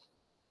 yeah,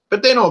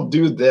 but they don't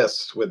do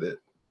this with it.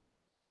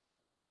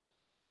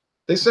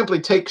 They simply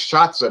take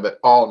shots of it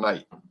all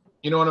night.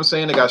 You know what I'm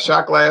saying? They got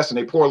shot glass and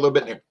they pour a little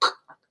bit and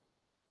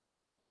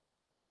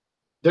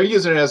they're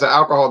using it as an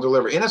alcohol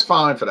delivery. And it's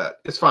fine for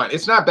that. It's fine.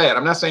 It's not bad.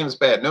 I'm not saying it's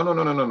bad. No, no,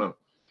 no, no, no,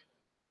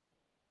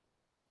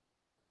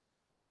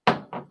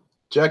 no.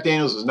 Jack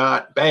Daniel's is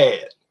not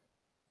bad.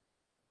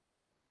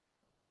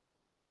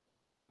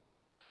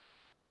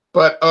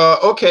 But,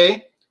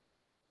 okay.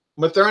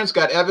 Mathern's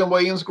got Evan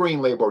Williams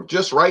Green Label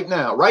just right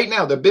now. Right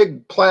now, the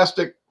big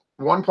plastic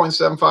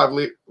 1.75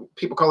 liter,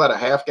 people call that a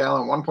half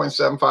gallon,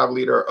 1.75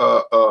 liter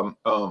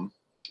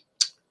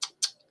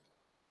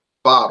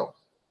bottle.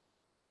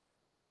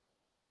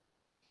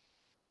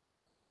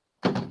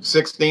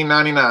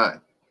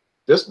 $16.99.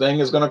 This thing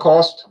is going to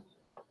cost,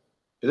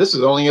 this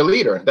is only a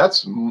liter.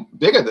 That's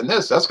bigger than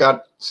this. That's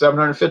got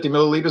 750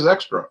 milliliters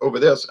extra over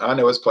this. I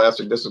know it's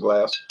plastic. This is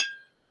glass.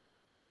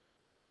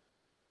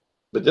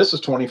 But this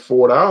is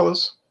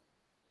 $24,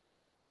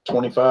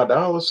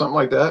 $25, something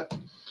like that.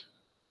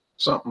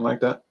 Something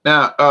like that.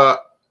 Now,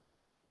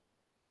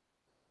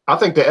 I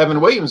think the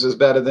Evan Williams is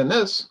better than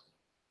this.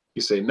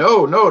 You say,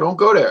 no, no, don't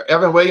go there.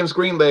 Evan Williams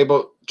Green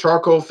Label,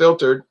 charcoal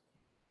filtered.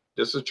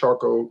 This is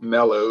charcoal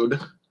mellowed.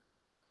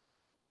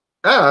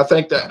 I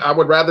think that I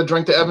would rather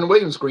drink the Evan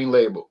Williams Green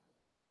Label.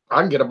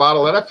 I can get a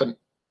bottle of that for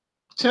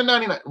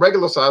 $10.99,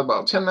 regular size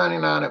bottle,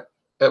 $10.99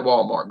 at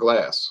Walmart,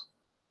 glass.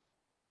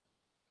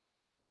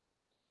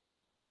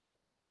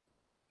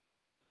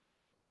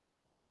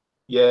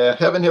 Yeah,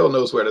 Heaven Hill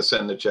knows where to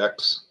send the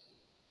checks.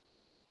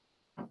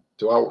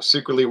 Do I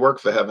secretly work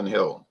for Heaven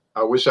Hill?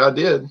 I wish I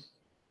did.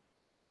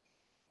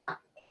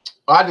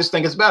 I just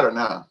think it's better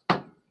now.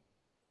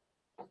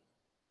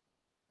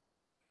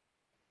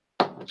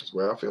 That's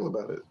where I feel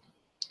about it.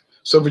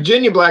 So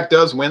Virginia Black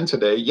does win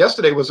today.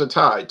 Yesterday was a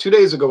tie. 2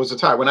 days ago was a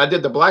tie. When I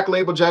did the Black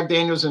Label Jack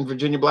Daniels and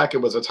Virginia Black, it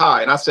was a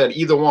tie. And I said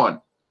either one.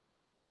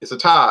 It's a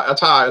tie, a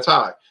tie, a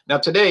tie. Now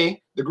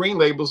today, the Green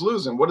Label's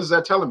losing. What is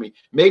that telling me?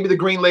 Maybe the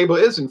Green Label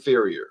is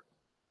inferior.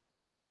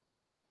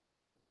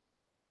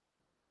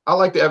 I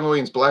like the Evan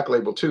Williams Black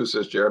Label too,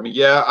 says Jeremy.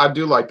 Yeah, I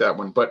do like that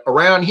one. But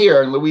around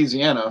here in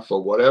Louisiana,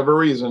 for whatever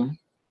reason,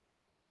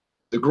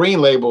 The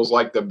green label is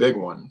like the big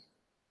one.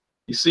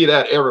 You see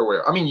that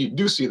everywhere. I mean, you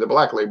do see the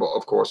black label,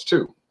 of course,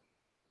 too.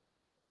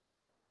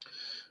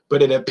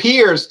 But it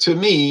appears to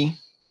me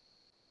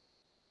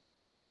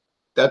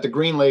that the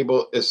green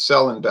label is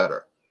selling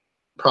better,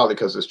 probably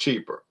because it's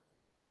cheaper.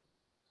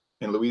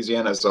 And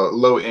Louisiana is a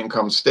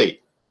low-income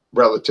state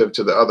relative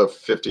to the other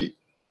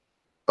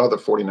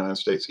 49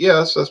 states.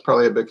 Yes, that's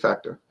probably a big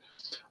factor.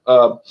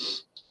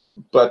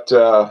 But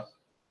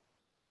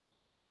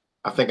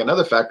I think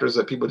another factor is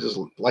that people just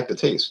like the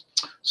taste.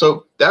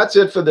 So that's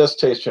it for this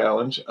taste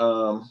challenge.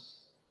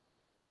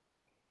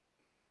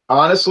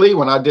 Honestly,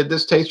 when I did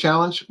this taste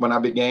challenge, when I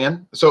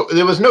began, so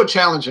there was no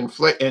challenge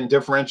in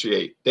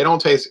differentiate. They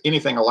don't taste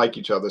anything alike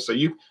each other. So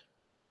you,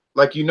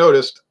 like you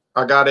noticed,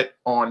 I got it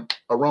on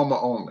aroma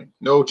only.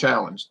 No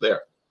challenge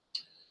there.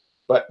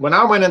 But when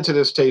I went into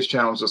this taste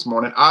challenge this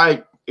morning,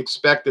 I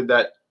expected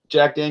that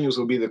Jack Daniel's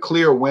would be the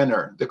clear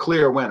winner.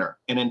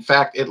 And in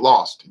fact, it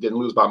lost. It didn't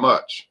lose by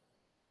much,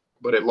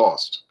 but it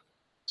lost.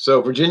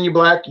 So Virginia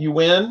Black, you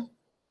win.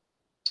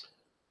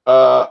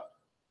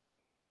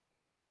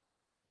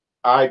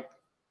 I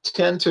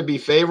tend to be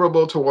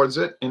favorable towards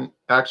it. And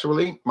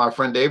actually, my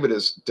friend David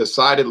is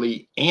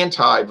decidedly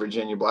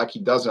anti-Virginia Black. He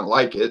doesn't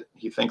like it.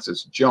 He thinks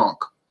it's junk.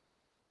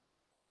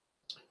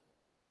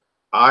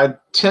 I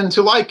tend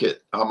to like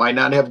it. I might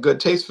not have good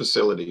taste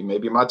facility.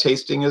 Maybe my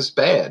tasting is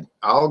bad.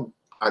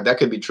 That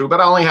could be true,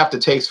 but I only have to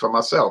taste for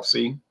myself.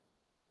 See,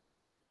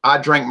 I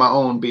drink my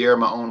own beer,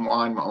 my own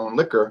wine, my own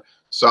liquor.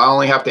 So I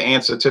only have to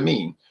answer to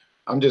me.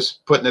 I'm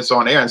just putting this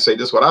on air and say,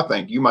 this is what I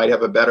think. You might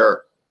have a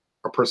better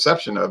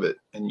perception of it,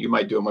 and you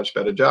might do a much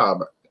better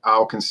job.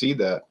 I'll concede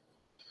that.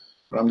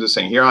 But I'm just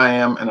saying, here I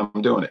am, and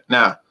I'm doing it.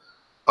 Now,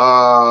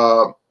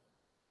 I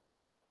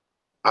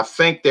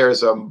think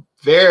there's a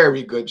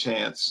very good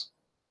chance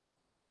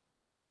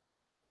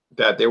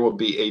that there will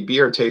be a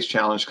beer taste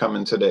challenge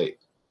coming today.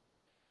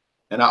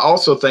 And I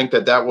also think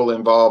that that will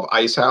involve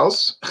Ice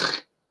House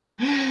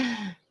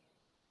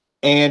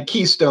and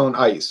Keystone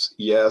Ice.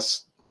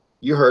 Yes,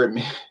 you heard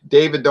me.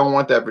 David don't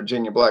want that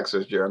Virginia Black,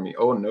 says Jeremy.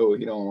 Oh, no,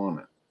 he don't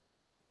want it.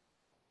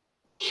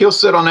 He'll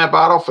sit on that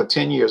bottle for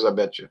 10 years, I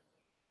bet you.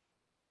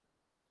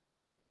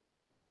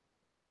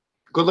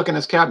 Good look in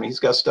his cabinet. He's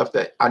got stuff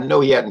that I know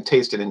he hadn't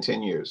tasted in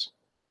 10 years.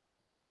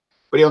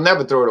 But he'll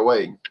never throw it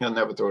away. He'll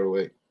never throw it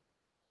away.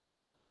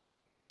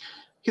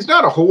 He's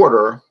not a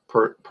hoarder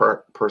per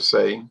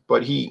se,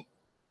 but he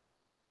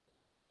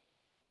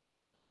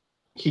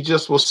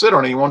just will sit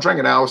on it. He won't drink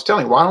it. And I was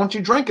telling him, why don't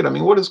you drink it? I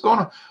mean, what is going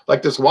on?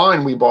 Like this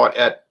wine we bought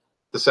at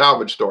the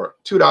salvage store,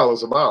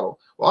 $2 a bottle.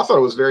 Well, I thought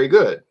it was very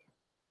good.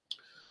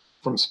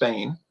 From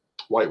Spain,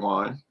 white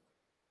wine.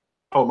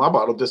 Oh, my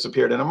bottle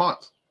disappeared in a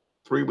month,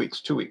 3 weeks,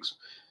 2 weeks.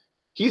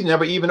 He's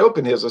never even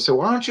opened his. I said,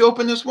 why don't you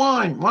open this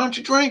wine? Why don't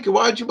you drink it?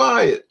 Why'd you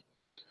buy it?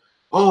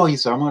 Oh, he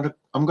said,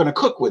 I'm gonna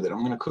cook with it.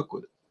 I'm gonna cook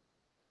with it.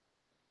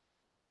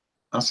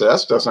 I said, that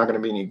stuff's not gonna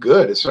be any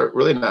good. It's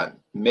really not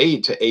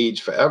made to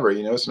age forever.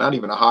 You know, it's not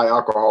even a high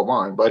alcohol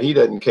wine. But he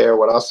doesn't care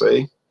what I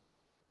say.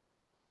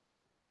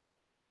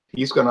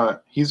 He's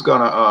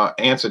gonna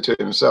answer to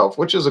himself,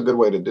 which is a good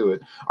way to do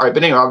it. All right,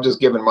 but anyway, I'm just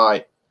giving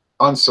my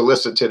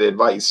unsolicited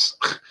advice.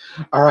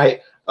 All right,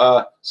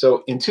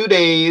 so in 2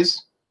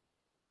 days,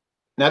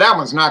 now that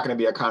one's not going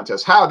to be a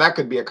contest. How that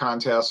could be a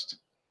contest?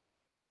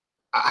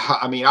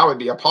 I mean, I would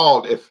be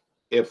appalled if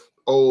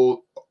old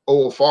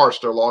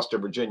Forester lost to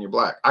Virginia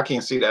Black. I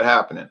can't see that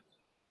happening.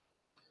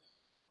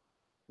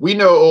 We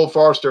know Old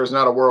Forester is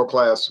not a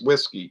world-class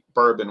whiskey,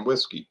 bourbon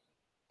whiskey,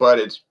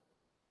 but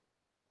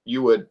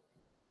you would.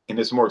 And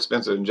it's more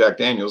expensive than Jack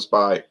Daniel's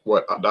by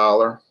what,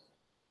 $1?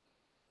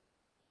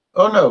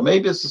 Oh no,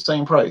 maybe it's the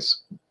same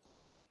price.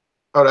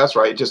 Oh, that's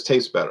right. It just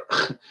tastes better.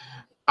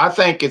 I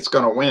think it's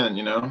going to win,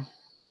 you know.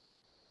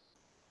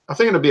 I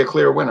think it'll be a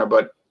clear winner,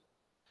 but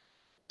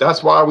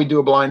that's why we do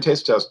a blind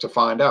taste test to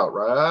find out.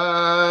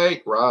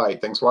 Right.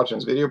 Thanks for watching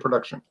this video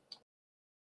production.